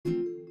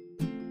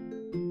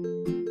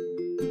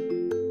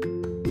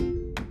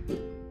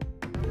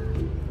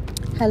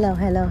Hello,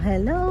 hello,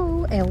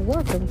 hello, and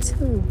welcome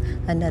to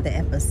another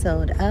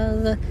episode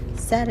of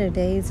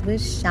Saturdays with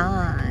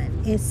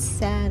Sean. It's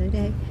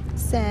Saturdays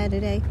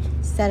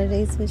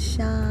with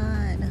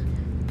Sean.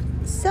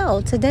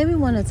 So, today we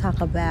want to talk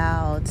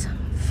about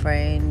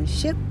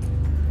friendship.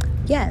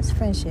 Yes,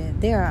 friendship.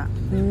 There are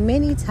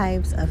many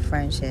types of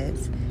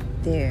friendships.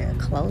 There are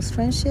close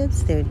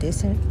friendships, there are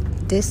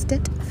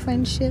distant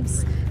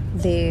friendships,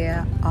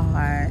 there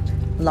are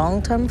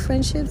long-term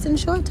friendships and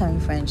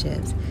short-term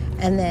friendships.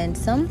 And then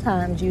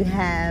sometimes you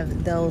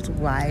have those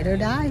ride or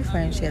die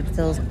friendships,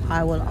 those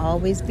I will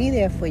always be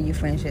there for you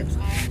friendships.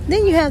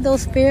 Then you have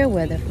those fair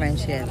weather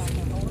friendships.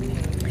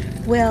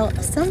 Well,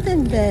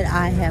 something that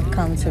I have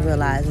come to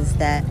realize is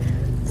that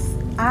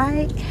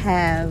I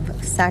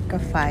have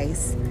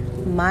sacrificed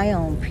my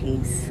own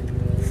peace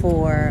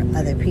for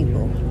other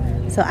people.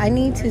 So I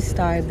need to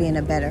start being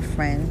a better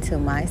friend to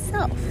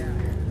myself.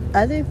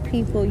 Other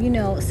people,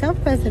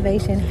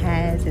 self-preservation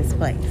has its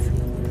place.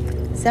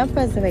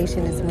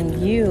 Self-preservation is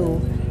when you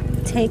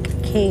take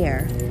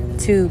care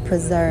to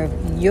preserve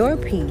your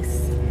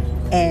peace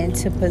and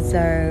to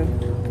preserve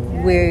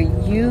where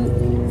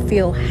you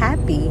feel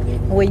happy,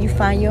 where you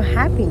find your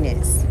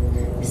happiness.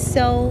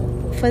 So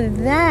for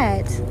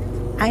that,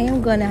 I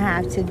am going to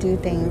have to do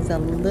things a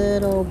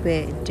little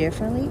bit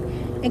differently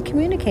and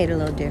communicate a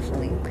little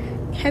differently.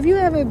 Have you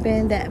ever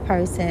been that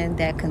person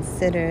that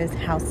considers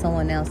how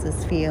someone else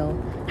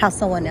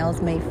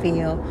may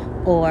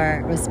feel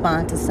or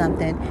respond to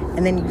something,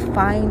 and then you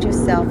find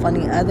yourself on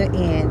the other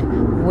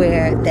end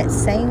where that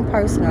same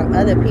person or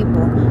other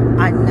people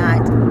are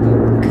not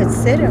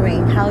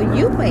considering how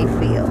you may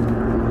feel?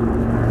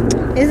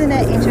 Isn't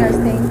that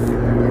interesting?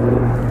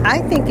 I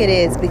think it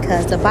is,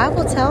 because the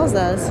Bible tells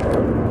us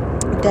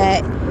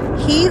that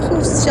he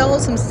who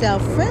shows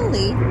himself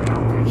friendly,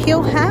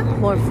 he'll have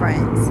more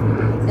friends.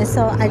 And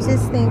so I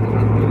just think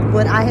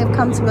what I have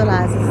come to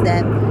realize is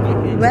that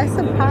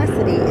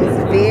reciprocity is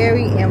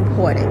very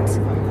important,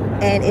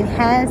 and it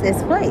has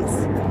its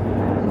place.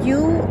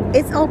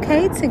 It's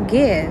okay to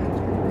give,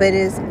 but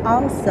it's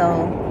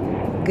also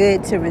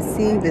good to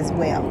receive as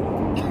well.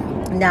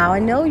 Now, I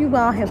know you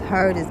all have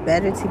heard it's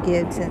better to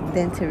give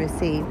than to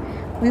receive.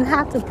 We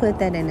have to put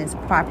that in its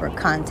proper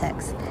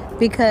context,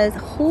 because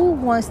who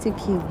wants to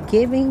keep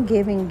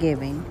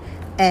giving,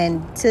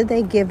 and till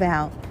they give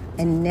out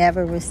and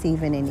never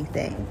receiving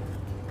anything?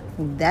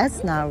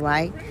 That's not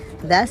right.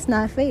 That's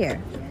not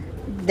fair.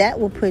 That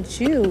will put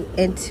you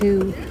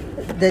into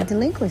the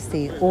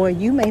delinquency, or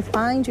you may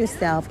find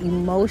yourself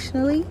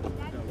emotionally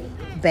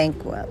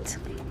bankrupt.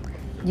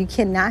 You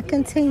cannot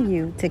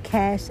continue to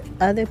cash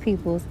other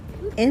people's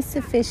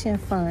insufficient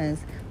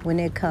funds when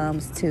it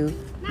comes to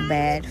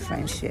bad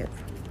friendship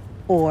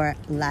or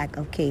lack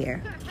of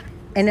care.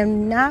 And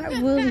I'm not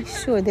really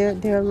sure.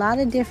 There are a lot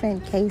of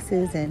different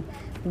cases and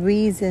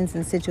reasons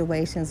and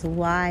situations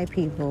why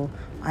people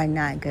are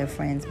not good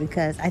friends,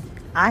 because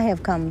I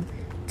have come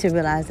to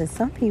realize that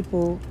some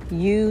people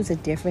use a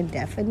different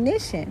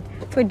definition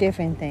for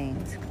different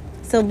things.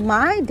 So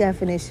my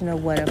definition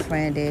of what a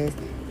friend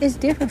is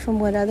different from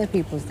what other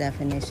people's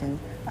definition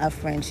of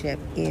friendship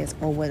is,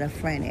 or what a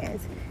friend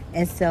is.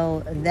 And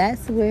so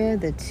that's where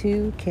the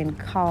two can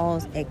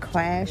cause a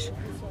crash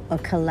or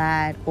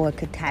collide or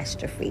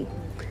catastrophe.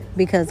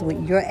 Because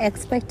what your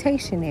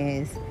expectation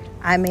is,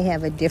 I may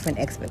have a different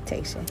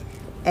expectation.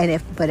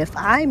 But if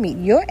I meet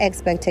your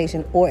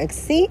expectation or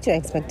exceed your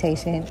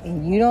expectation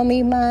and you don't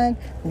meet mine,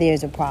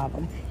 there's a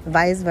problem.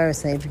 Vice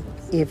versa.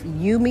 If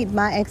you meet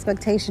my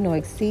expectation or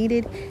exceed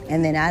it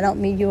and then I don't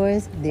meet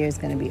yours, there's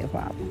going to be a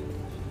problem.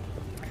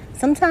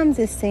 Sometimes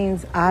it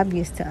seems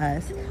obvious to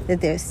us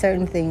that there are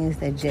certain things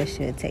that just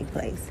should take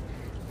place,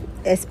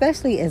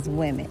 especially as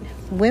women.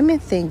 Women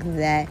think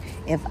that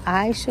if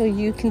I show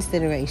you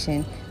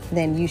consideration,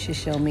 then you should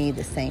show me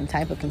the same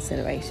type of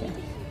consideration.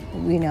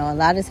 A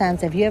lot of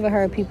times, have you ever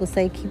heard people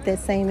say, keep that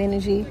same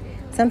energy?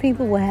 Some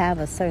people will have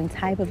a certain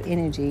type of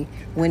energy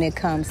when it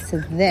comes to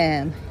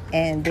them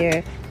and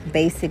their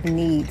basic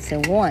needs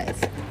and wants.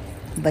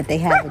 But they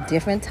have a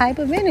different type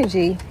of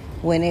energy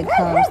when it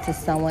comes to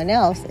someone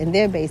else and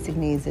their basic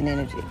needs and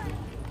energy.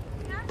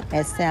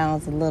 That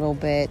sounds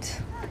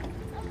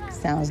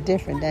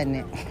different, doesn't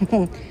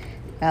it?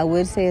 I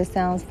would say it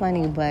sounds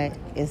funny, but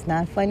it's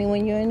not funny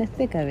when you're in the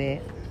thick of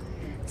it.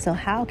 So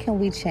how can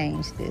we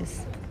change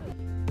this?